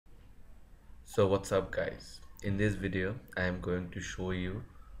So what's up guys, in this video I am going to show you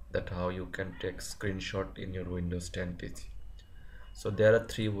that how you can take screenshot in your Windows 10 PC. So there are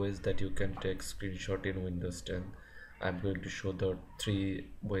three ways that you can take screenshot in Windows 10. I'm going to show the three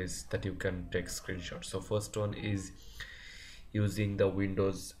ways that you can take screenshot. So first one is using the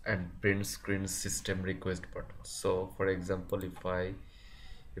Windows and print screen system request button. So for example, if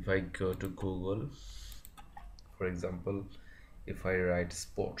I go to Google, for example, if I write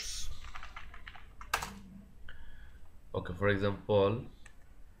sports, okay, for example,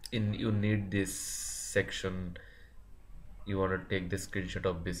 in you need this section, you want to take the screenshot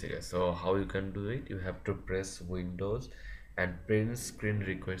of this area. So how you can do it, you have to press Windows and print screen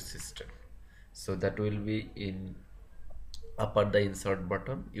request system. So that will be in upper the insert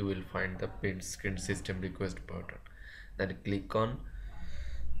button, you will find the print screen system request button, then click on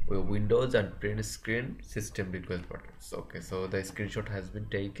Windows and print screen system request buttons. Okay, so the screenshot has been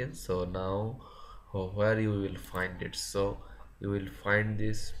taken. So now where you will find it, so you will find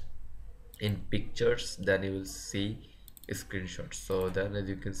this in pictures, then you will see a screenshot. So then as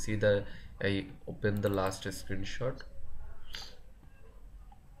you can see, that I open the last screenshot.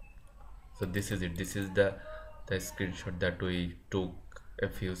 So this is it, this is the screenshot that we took a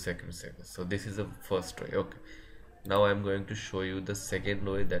few seconds ago. So this is the first way. Okay, now I'm going to show you the second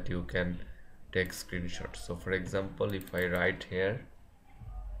way that you can take screenshot. So for example, if I write here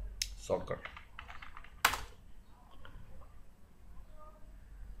soccer,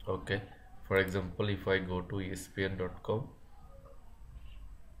 okay, for example, if I go to espn.com,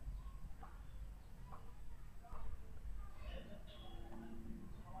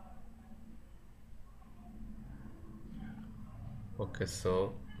 okay,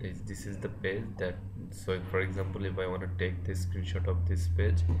 so this is the page that, so for example, if I want to take this screenshot of this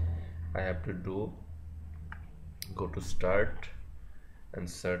page, I have to go to start and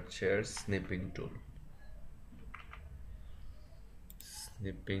search here snipping tool.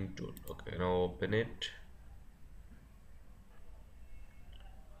 Snipping tool. Okay, now open it.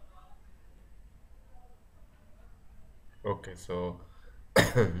 Okay, so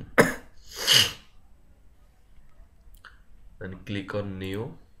then click on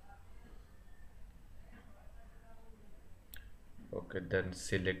new. Okay, then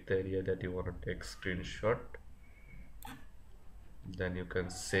select the area that you want to take screenshot, then you can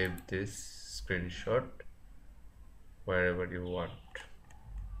save this screenshot wherever you want.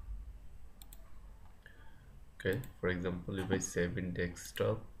 Okay, for example, if I save in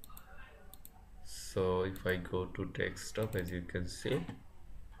desktop, so if I go to desktop, as you can see,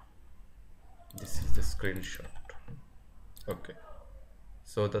 this is the screenshot. Okay,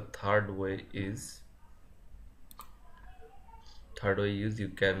 so the third way is you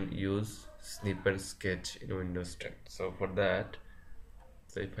can use Snip and Sketch in Windows 10. So for that,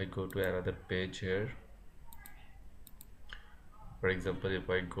 so if I go to another page here, for example, if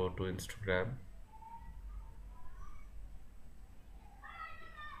I go to Instagram,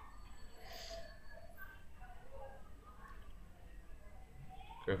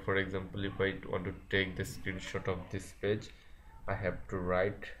 okay, for example, if I want to take the screenshot of this page, I have to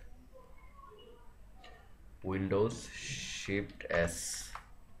write Windows Shift S.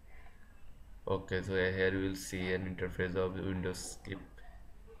 Okay, so here you will see an interface of Windows Skip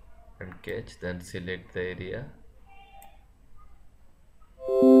and Catch, then select the area.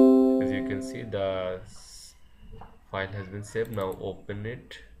 As you can see, the file has been saved. Now open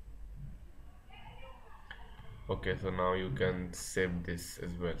it. Okay, so now you can save this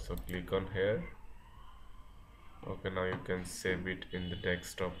as well. So click on here. Okay, now you can save it in the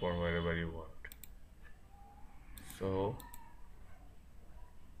desktop or wherever you want. So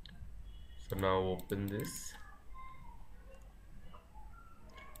now open this.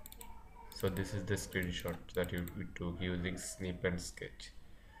 So this is the screenshot that we took using Snip and Sketch.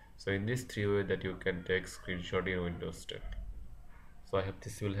 So in these three ways that you can take screenshot in Windows 10. So I hope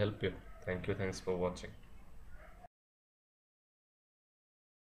this will help you. Thank you. Thanks for watching.